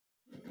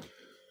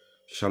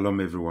Shalom,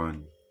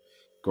 everyone.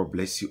 God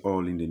bless you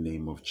all in the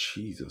name of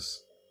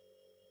Jesus.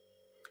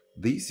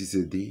 This is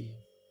a day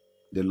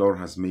the Lord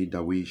has made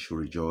that we should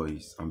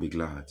rejoice and be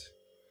glad.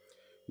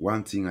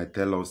 One thing I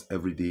tell us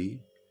every day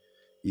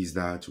is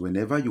that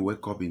whenever you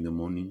wake up in the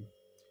morning,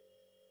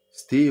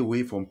 stay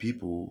away from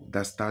people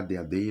that start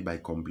their day by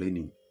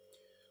complaining,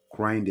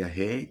 crying their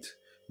head,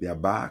 their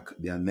back,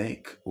 their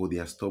neck, or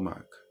their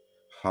stomach.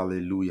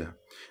 Hallelujah.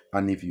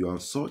 And if you are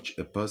such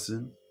a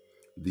person,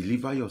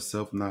 deliver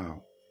yourself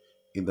now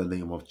in the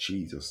name of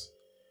Jesus.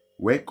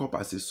 Wake up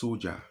as a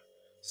soldier.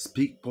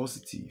 Speak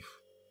positive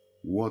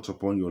words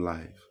upon your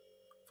life.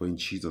 For in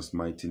Jesus'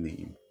 mighty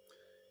name.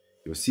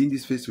 You're seeing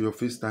this face for your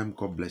first time.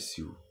 God bless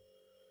you.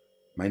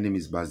 My name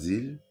is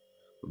Basil.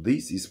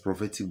 This is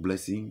Prophetic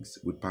Blessings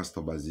with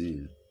Pastor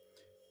Basil.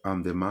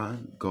 I'm the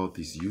man God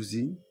is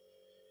using.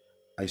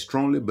 I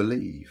strongly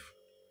believe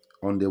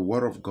on the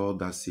word of God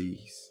that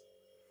says,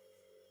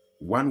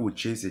 one will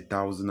chase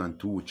 1,000 and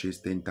two will chase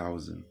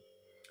 10,000.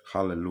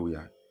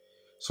 Hallelujah.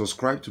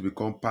 Subscribe to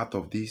become part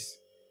of this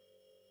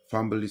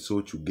family, so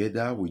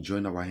together we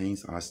join our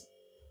hands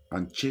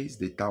and chase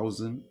the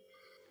 1,000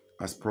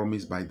 as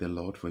promised by the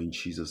Lord, for in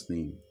Jesus'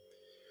 name.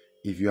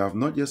 If you have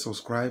not yet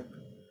subscribed,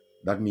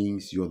 that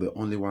means you're the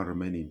only one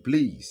remaining.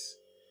 Please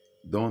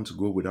don't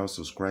go without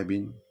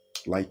subscribing,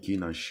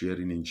 liking, and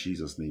sharing in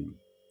Jesus' name.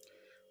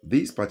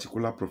 This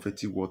particular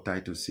prophetic word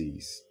title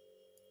says,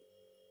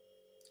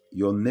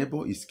 your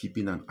neighbor is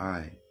keeping an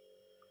eye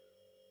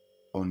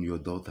on your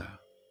daughter.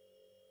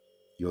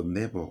 Your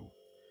neighbor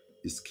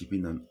is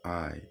keeping an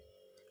eye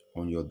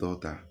on your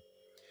daughter.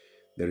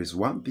 There is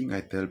one thing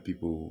I tell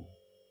people: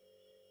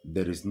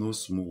 there is no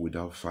smoke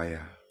without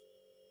fire.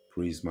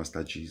 Praise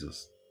Master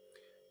Jesus.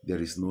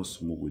 There is no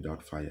smoke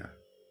without fire.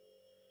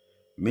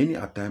 Many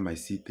a time I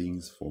see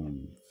things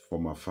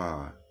from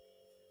afar.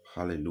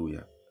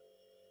 Hallelujah.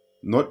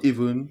 Not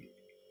even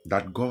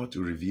that God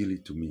reveal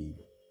it to me.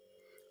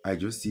 I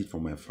just see it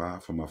from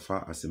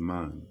afar as a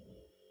man.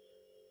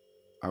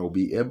 I will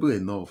be able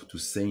enough to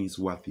sense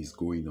what is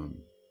going on.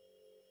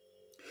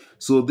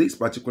 So this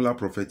particular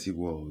prophetic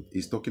word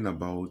is talking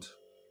about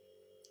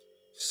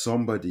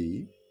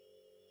somebody.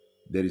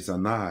 There is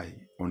an eye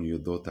on your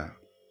daughter.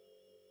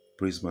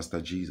 Praise Master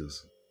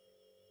Jesus.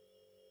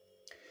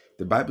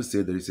 The Bible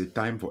says there is a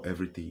time for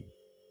everything.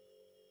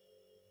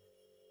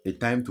 A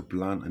time to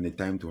plant and a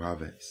time to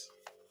harvest.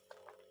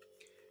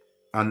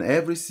 And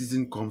every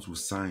season comes with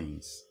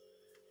signs,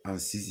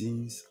 and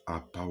seasons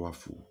are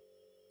powerful.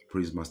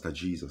 Praise Master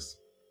Jesus.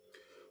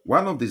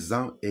 One of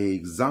the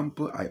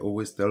example I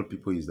always tell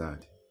people is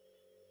that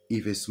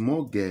if a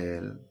small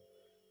girl,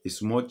 a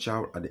small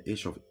child at the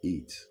age of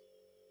 8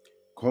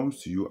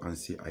 comes to you and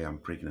say, I am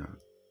pregnant,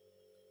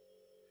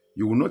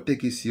 you will not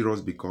take it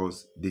serious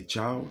because the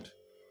child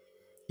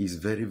is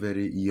very,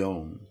 very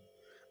young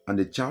and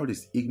the child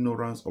is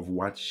ignorant of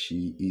what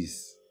she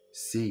is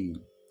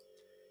saying.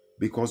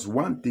 Because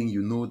one thing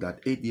you know, that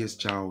 8 years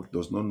child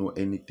does not know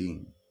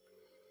anything.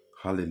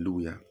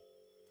 Hallelujah.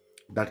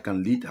 That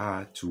can lead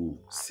her to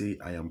say,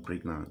 I am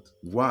pregnant.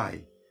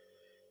 Why?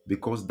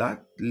 Because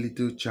that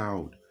little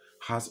child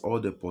has all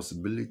the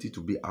possibility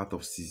to be out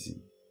of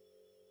season.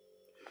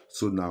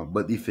 So now,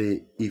 but if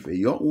a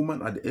young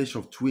woman at the age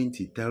of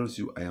 20 tells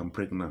you, I am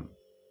pregnant,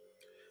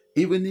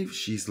 even if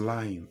she's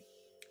lying,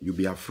 you'll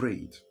be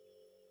afraid.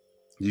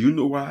 Do you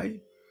know why?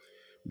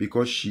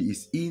 Because she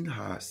is in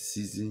her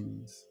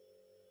seasons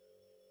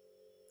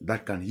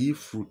that can yield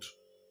fruit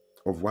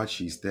of what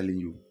she is telling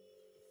you.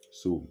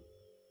 So,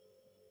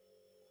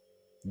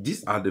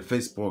 these are the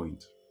first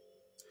point.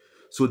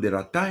 So there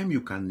are times you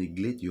can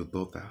neglect your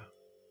daughter.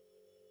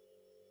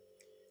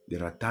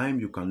 There are times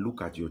you can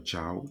look at your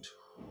child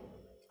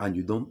and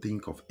you don't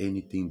think of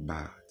anything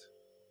bad.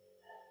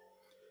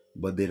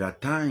 But there are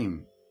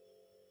times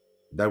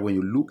that when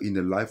you look in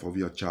the life of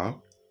your child,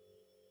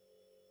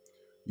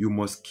 you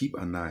must keep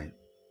an eye.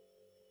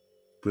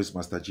 Praise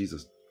Master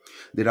Jesus.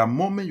 There are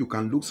moments you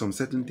can look some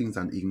certain things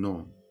and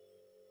ignore.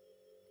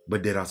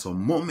 But there are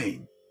some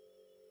moments,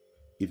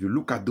 if you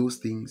look at those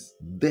things,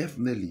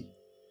 definitely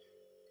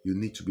you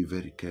need to be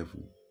very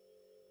careful.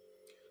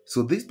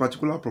 So this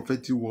particular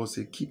prophetic word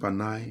says, keep an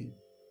eye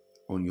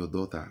on your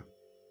daughter.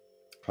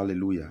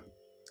 Hallelujah.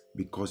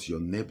 Because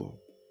your neighbor.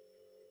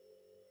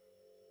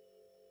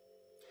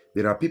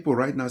 There are people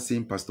right now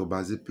saying, Pastor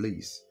Basil,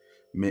 please,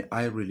 may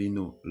I really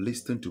know?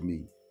 Listen to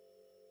me.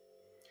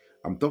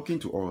 I'm talking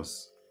to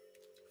us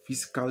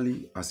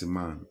physically as a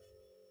man,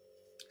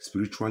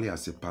 spiritually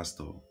as a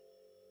pastor.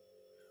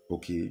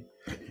 Okay?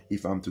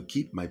 If I'm to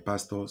keep my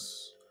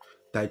pastor's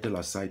title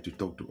aside to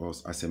talk to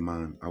us as a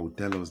man, I will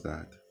tell us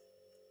that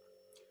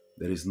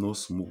there is no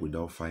smoke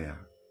without fire.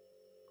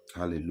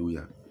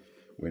 Hallelujah.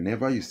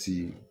 Whenever you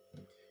see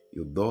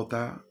your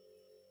daughter,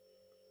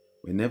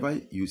 whenever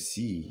you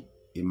see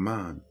a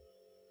man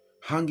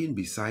hanging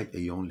beside a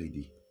young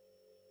lady,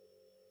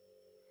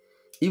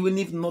 even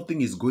if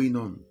nothing is going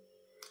on,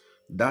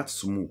 that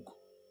smoke,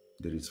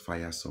 there is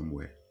fire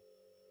somewhere.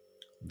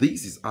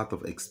 This is out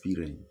of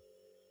experience.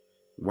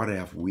 What I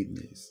have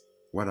witnessed,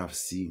 what I've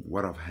seen,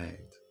 what I've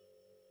heard.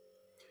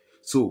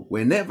 So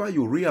whenever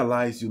you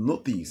realize, you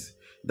notice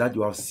that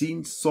you have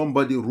seen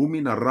somebody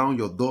roaming around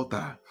your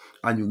daughter,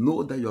 and you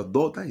know that your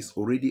daughter is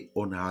already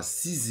on her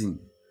season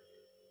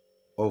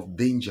of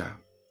danger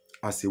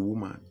as a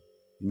woman,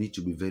 you need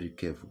to be very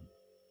careful.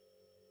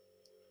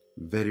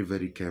 Very,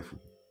 very careful.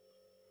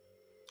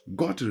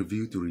 God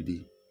revealed to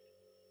redeem.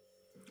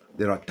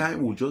 There are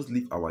times we just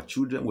leave our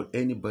children with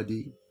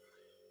anybody.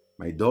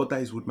 My daughter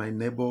is with my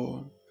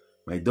neighbor.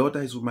 My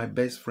daughter is with my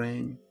best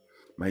friend.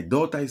 My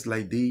daughter is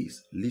like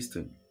this.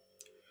 Listen,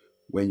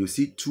 when you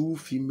see two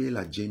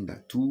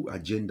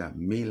agenda,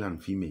 male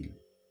and female,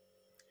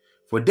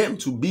 for them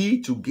to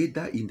be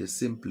together in the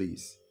same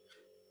place,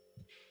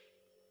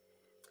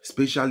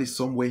 especially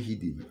somewhere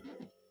hidden,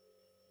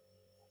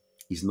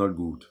 is not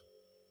good.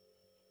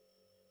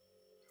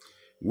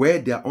 Where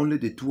there are only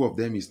the two of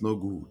them is not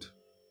good.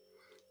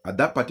 At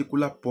that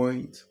particular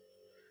point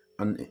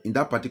and in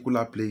that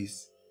particular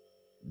place,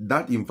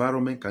 that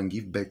environment can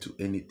give birth to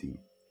anything.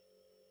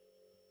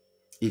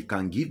 It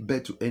can give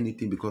birth to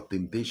anything because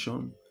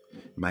temptation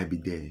might be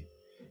there.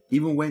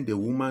 Even when the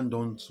woman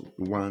don't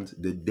want,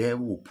 the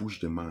devil will push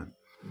the man.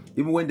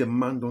 Even when the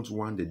man don't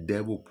want, the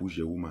devil will push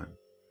the woman.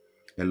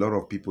 A lot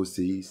of people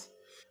says,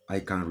 I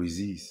can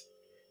resist.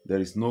 There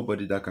is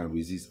nobody that can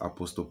resist.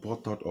 Apostle Paul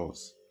taught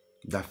us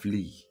that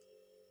flee.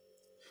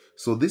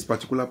 So this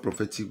particular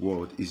prophetic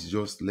word is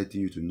just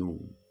letting you to know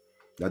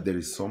that there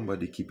is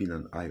somebody keeping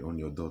an eye on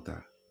your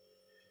daughter.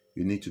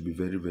 You need to be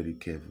very, very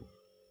careful.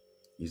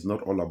 It's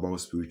not all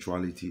about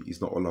spirituality. It's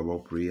not all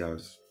about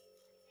prayers.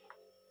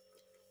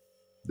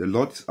 The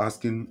Lord is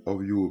asking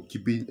of you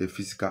keeping a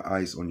physical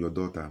eyes on your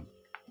daughter.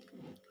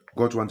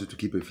 God wants you to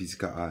keep a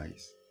physical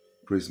eyes.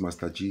 Praise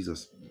Master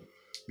Jesus.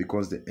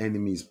 Because the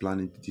enemy is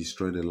planning to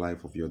destroy the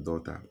life of your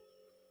daughter.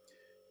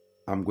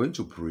 I'm going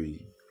to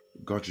pray.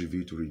 God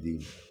revealed to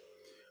redeem.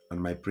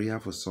 And my prayer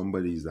for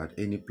somebody is that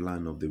any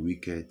plan of the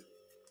wicked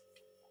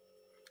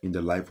in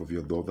the life of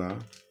your daughter,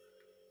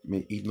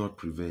 may it not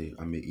prevail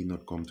and may it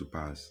not come to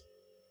pass.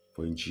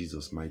 For in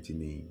Jesus' mighty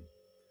name.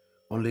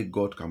 Only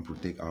God can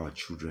protect our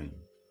children.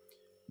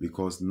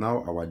 Because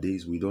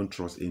nowadays we don't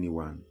trust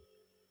anyone.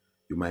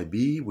 You might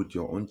be with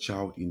your own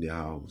child in the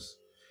house,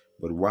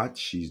 but what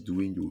she's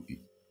doing,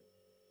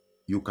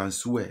 you can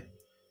swear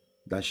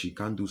that she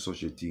can't do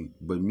such a thing.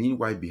 But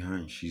meanwhile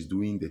behind, she's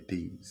doing the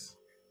things.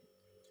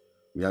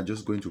 We are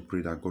just going to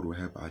pray that God will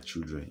help our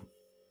children.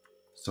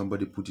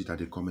 Somebody put it at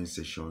the comment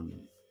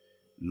section.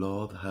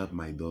 Lord, help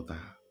my daughter.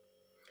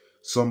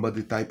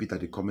 Somebody type it at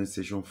the comment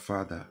section.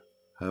 Father,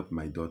 help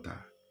my daughter.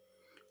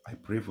 I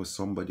pray for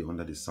somebody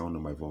under the sound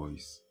of my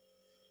voice.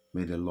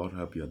 May the Lord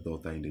help your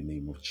daughter in the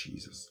name of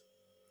Jesus.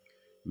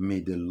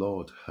 May the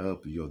Lord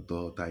help your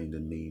daughter in the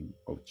name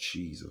of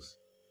Jesus.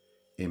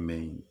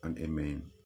 Amen and amen.